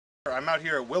I'm out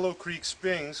here at Willow Creek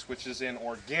Springs, which is an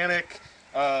organic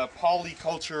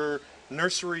polyculture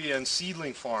nursery and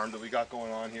seedling farm that we got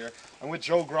going on here. I'm with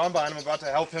Joe Grombine. I'm about to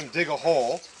help him dig a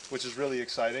hole, which is really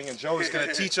exciting. And Joe is going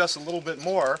to teach us a little bit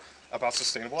more about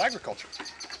sustainable agriculture.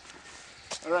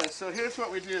 All right, so here's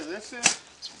what we do.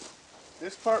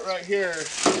 This part right here,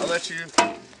 I'll let you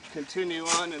continue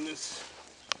on in this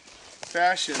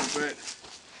fashion, but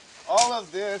all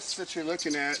of this that you're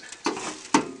looking at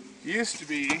used to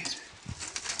be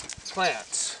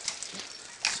plants.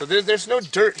 So there's no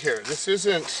dirt here. This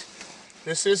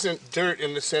isn't dirt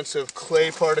in the sense of clay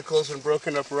particles and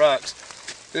broken up rocks.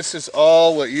 This is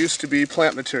all what used to be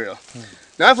plant material.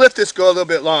 Now I've let this go a little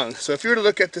bit long, so if you were to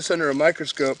look at this under a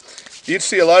microscope, you'd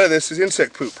see a lot of this is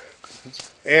insect poop.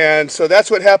 And so that's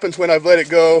what happens when I've let it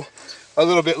go a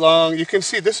little bit long. You can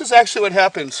see this is actually what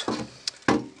happens.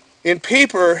 In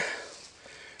paper,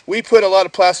 we put a lot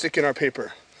of plastic in our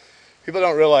paper. People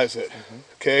don't realize it,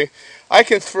 okay? I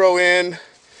can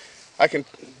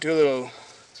do a little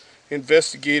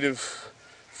investigative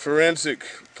forensic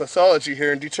pathology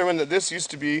here and determine that this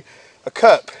used to be a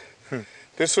cup.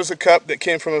 This was a cup that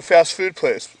came from a fast food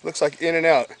place. Looks like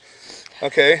In-N-Out.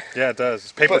 Okay. Yeah, it does.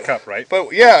 It's a paper cup, right?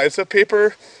 But yeah, it's a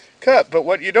paper cup. But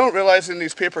what you don't realize in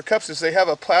these paper cups is they have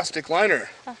a plastic liner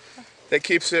that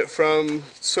keeps it from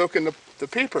soaking the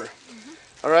paper.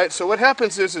 All right. So what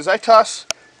happens is I toss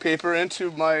paper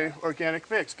into my organic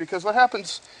mix, because what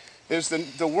happens is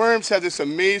the worms have this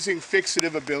amazing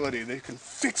fixative ability. They can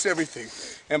fix everything.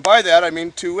 And by that I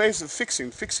mean two ways of fixing.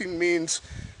 Fixing means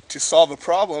to solve a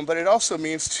problem, but it also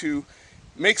means to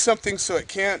make something so it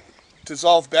can't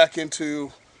dissolve back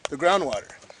into the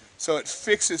groundwater. So it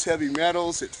fixes heavy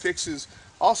metals, it fixes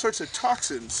all sorts of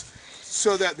toxins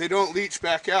so that they don't leach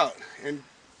back out and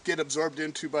get absorbed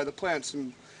into by the plants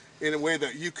in a way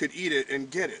that you could eat it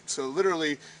and get it. So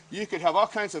literally you could have all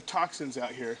kinds of toxins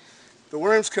out here. The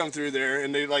worms come through there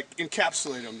and they like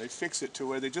encapsulate them. They fix it to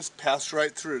where they just pass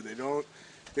right through. They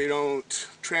don't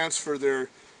transfer their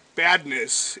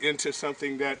badness into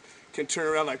something that can turn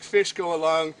around, like fish go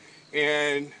along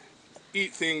and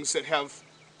eat things that have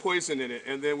poison in it,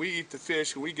 and then we eat the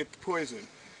fish and we get the poison.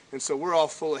 And so we're all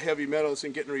full of heavy metals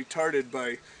and getting retarded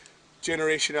by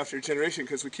generation after generation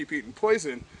because we keep eating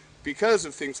poison because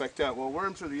of things like that. Well,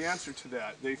 worms are the answer to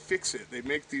that. They fix it. They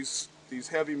make these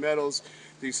heavy metals,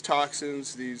 these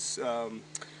toxins, these what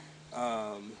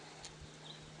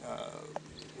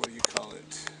do you call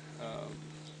it?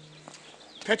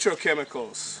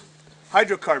 Petrochemicals.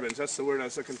 Hydrocarbons, that's the word I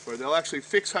was looking for. They'll actually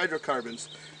fix hydrocarbons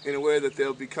in a way that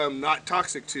they'll become not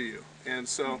toxic to you. And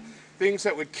so things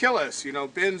that would kill us, you know,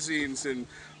 benzenes and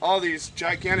all these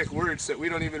gigantic words that we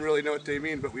don't even really know what they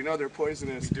mean, but we know they're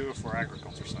poisonous. We do it for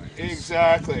agriculture science.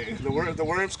 Exactly. The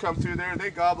worms come through there, they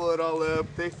gobble it all up,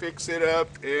 they fix it up,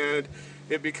 and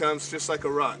it becomes just like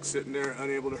a rock sitting there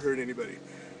unable to hurt anybody.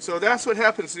 So that's what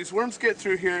happens. These worms get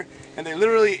through here and they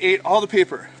literally ate all the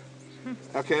paper.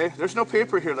 Okay, there's no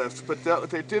paper here left, but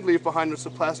they did leave behind was the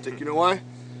plastic. You know why?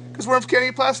 Because worms can't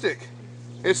eat plastic.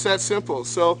 It's that simple.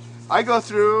 So I go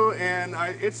through and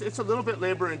it's a little bit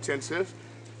labor intensive,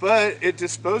 but it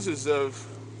disposes of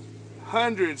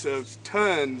hundreds of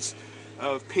tons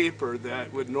of paper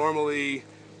that would normally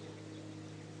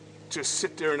just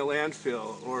sit there in a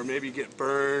landfill or maybe get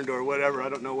burned or whatever. I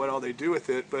don't know what all they do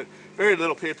with it, but very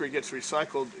little paper gets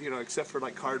recycled, you know, except for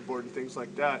like cardboard and things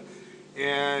like that.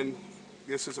 And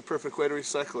this is a perfect way to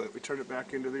recycle it. We turn it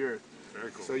back into the earth.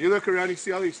 Very cool. So you look around, you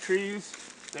see all these trees,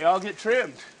 they all get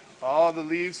trimmed. All the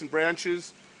leaves and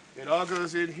branches, it all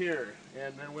goes in here.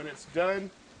 And then when it's done,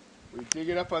 we dig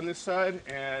it up on this side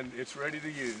and it's ready to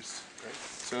use. Great.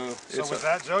 So with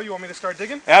that, Joe, you want me to start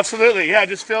digging? Absolutely, yeah,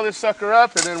 just fill this sucker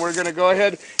up and then we're gonna go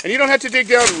ahead. And you don't have to dig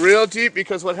down real deep,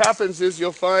 because what happens is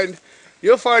you'll find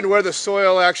where the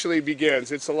soil actually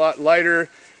begins. It's a lot lighter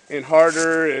and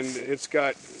harder, and it's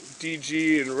got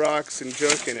DG and rocks and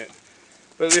junk in it.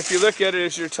 But if you look at it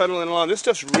as you're tunneling along, this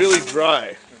stuff's really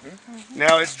dry.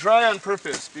 Now it's dry on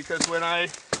purpose, because when I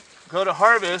go to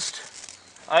harvest,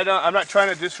 I'm not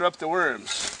trying to disrupt the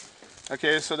worms.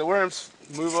 Okay, so the worms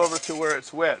move over to where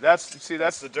it's wet. That's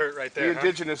the dirt right there. The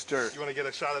indigenous dirt. You want to get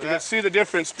a shot of that? You can see the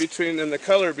difference between and the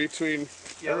color between.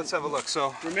 Yeah, let's have a look.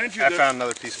 So Remember, I found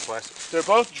another piece of plastic. They're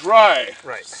both dry.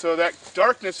 Right. So that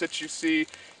darkness that you see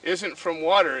isn't from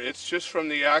water. It's just from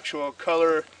the actual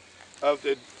color of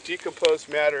the decomposed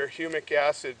matter. Humic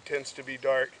acid tends to be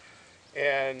dark,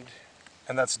 and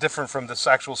that's different from this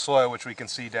actual soil, which we can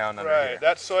see down under here. Right.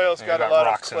 That soil's got a lot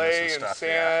of clay and stuff,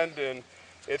 sand, and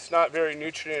it's not very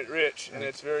nutrient rich, and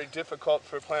it's very difficult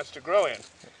for plants to grow in.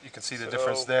 You can see the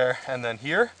difference there, and then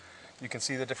here You can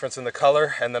see the difference in the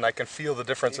color, and then I can feel the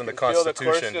difference in the constitution.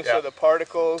 Feel the coarseness of the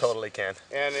particles. Totally can.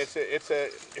 And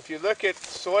if you look at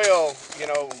soil, you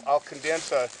know, I'll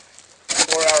condense a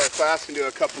 4-hour class into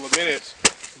a couple of minutes,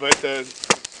 but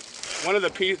one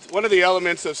of the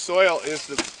elements of soil is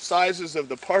the sizes of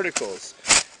the particles,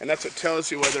 and that's what tells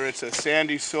you whether it's a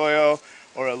sandy soil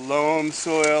or a loam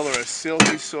soil or a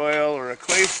silty soil or a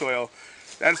clay soil.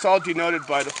 That's all denoted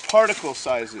by the particle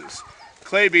sizes.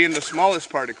 Clay being the smallest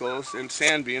particles and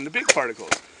sand being the big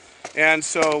particles. And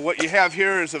so what you have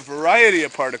here is a variety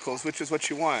of particles, which is what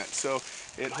you want. So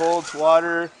it holds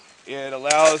water, it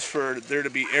allows for there to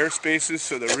be air spaces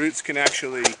so the roots can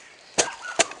actually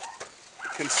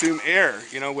consume air.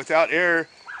 You know, without air,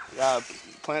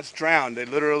 plants drown. They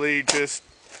literally just,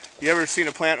 you ever seen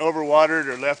a plant overwatered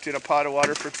or left in a pot of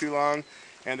water for too long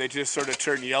and they just sort of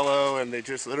turn yellow and they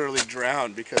just literally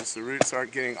drown because the roots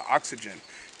aren't getting oxygen.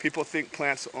 People think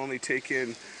plants only take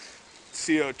in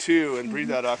CO2 and breathe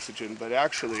out oxygen, but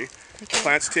actually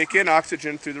plants take in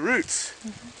oxygen through the roots,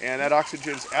 and that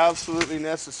oxygen is absolutely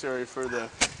necessary for the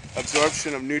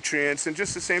absorption of nutrients and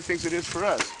just the same things it is for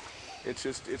us.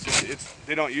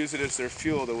 They don't use it as their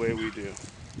fuel the way we do.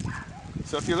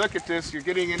 So if you look at this, you're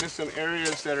getting into some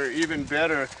areas that are even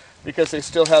better because they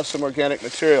still have some organic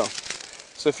material.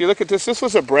 So if you look at this, this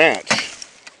was a branch.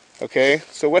 Okay,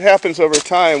 so what happens over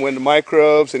time when the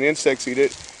microbes and insects eat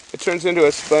it? It turns into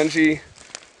a spongy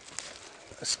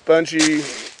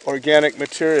organic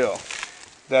material.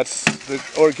 That's the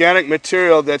organic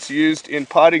material that's used in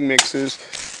potting mixes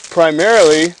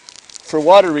primarily for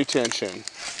water retention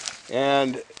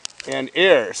and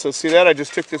air. So see that? I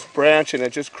just took this branch and I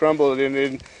just crumbled it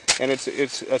in, and it's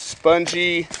a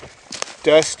spongy,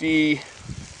 dusty,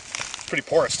 pretty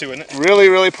porous too, isn't it? Really,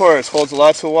 really porous. Holds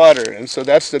lots of water, and so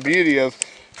that's the beauty of,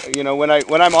 you know, when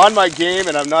I'm on my game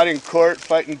and I'm not in court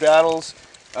fighting battles,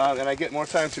 and I get more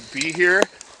time to be here.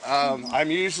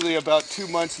 I'm usually about 2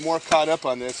 months more caught up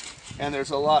on this, and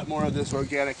there's a lot more of this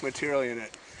organic material in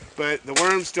it. But the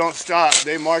worms don't stop.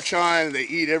 They march on. They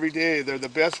eat every day. They're the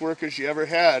best workers you ever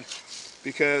had,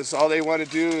 because all they want to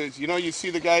do is, you know, you see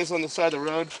the guys on the side of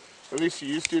the road, or at least you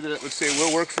used to, that would say,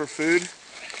 we'll work for food.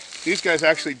 These guys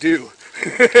actually do.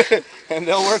 And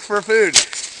they'll work for food.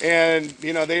 And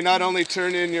you know, they not only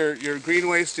turn in your green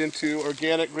waste into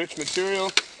organic rich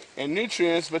material and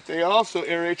nutrients, but they also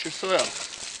aerate your soil.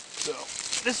 So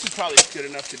this is probably good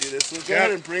enough to do this. We'll go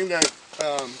ahead and bring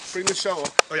the shovel.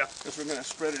 Oh yeah. Because we're going to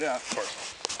spread it out. Of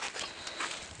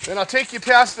course. Then I'll take you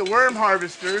past the worm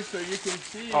harvester so you can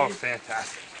see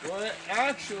fantastic. what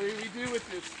actually we do with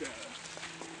this stuff.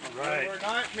 All right. We're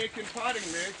not making potting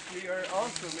mix, we are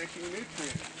also making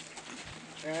nutrients.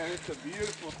 And it's a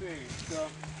beautiful thing. So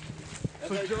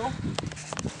Joe,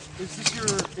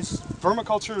 is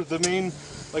vermiculture the main,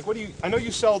 like, what do you, I know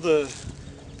you sell the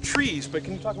trees, but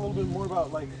can you talk a little bit more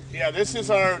about, like? Yeah, this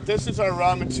is our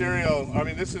raw material. I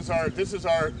mean, this is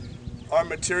our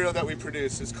material that we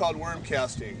produce. It's called worm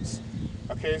castings.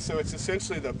 Okay, so it's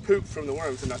essentially the poop from the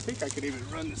worms, and I think I could even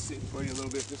run this thing for you a little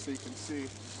bit just so you can see.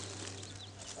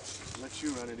 Let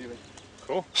you run it even.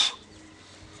 Cool.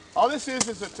 All this is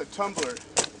it's a tumbler,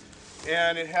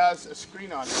 and it has a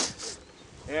screen on it.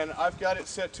 And I've got it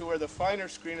set to where the finer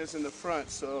screen is in the front,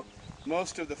 so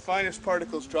most of the finest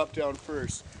particles drop down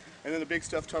first, and then the big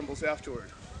stuff tumbles afterward.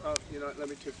 Oh, you know what, let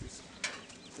me take these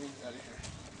things out of here.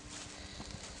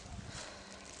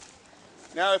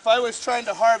 Now, if I was trying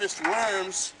to harvest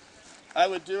worms, I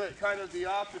would do it kind of the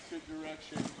opposite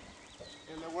direction,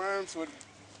 and the worms would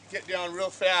get down real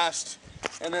fast,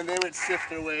 and then they would sift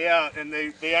their way out, and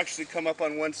they actually come up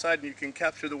on one side and you can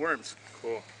capture the worms.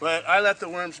 Cool. But I let the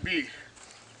worms be.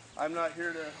 I'm not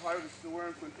here to harvest the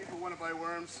worms. When people want to buy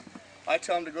worms, I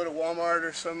tell them to go to Walmart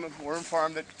or some worm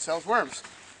farm that sells worms,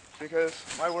 because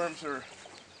my worms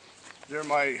they're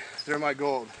my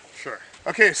gold. Sure.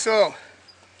 Okay, so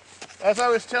as I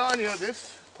was telling you,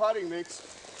 this potting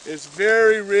mix is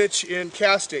very rich in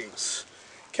castings.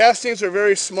 Castings are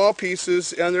very small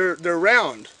pieces, and they're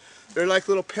round. They're like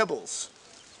little pebbles,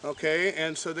 okay?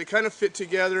 And so they kind of fit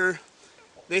together.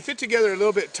 They fit together a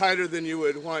little bit tighter than you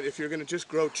would want if you're going to just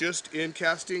grow just in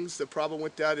castings. The problem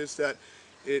with that is that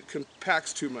it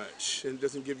compacts too much and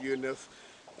doesn't give you enough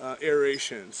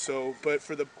aeration. So, but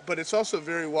it's also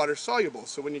very water soluble.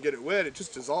 So when you get it wet, it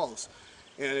just dissolves,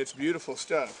 and it's beautiful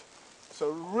stuff.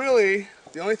 So really,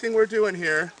 the only thing we're doing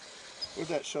here, where'd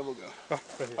that shovel go? Oh,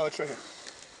 right here. Oh, it's right here.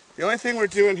 The only thing we're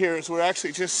doing here is we're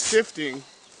actually just sifting.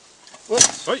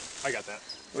 Whoops. Wait, I got that.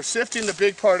 We're sifting the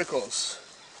big particles.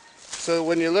 So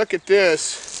when you look at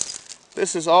this,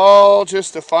 this is all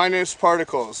just the finest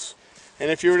particles.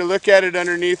 And if you were to look at it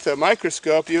underneath a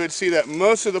microscope, you would see that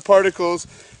most of the particles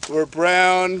were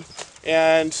brown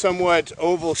and somewhat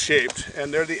oval shaped,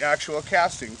 and they're the actual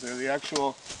castings. They're the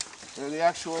actual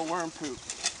worm poop.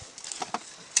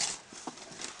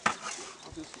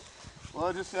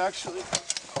 I'll just actually.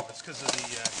 Oh, it's because of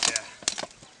the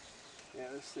Yeah,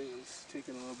 this thing is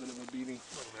taking a little bit of a beating.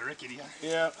 a little bit rickety.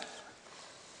 Yeah.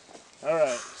 All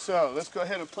right. So let's go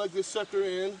ahead and plug this sucker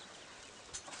in,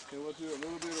 and we'll do a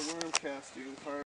little bit of worm casting.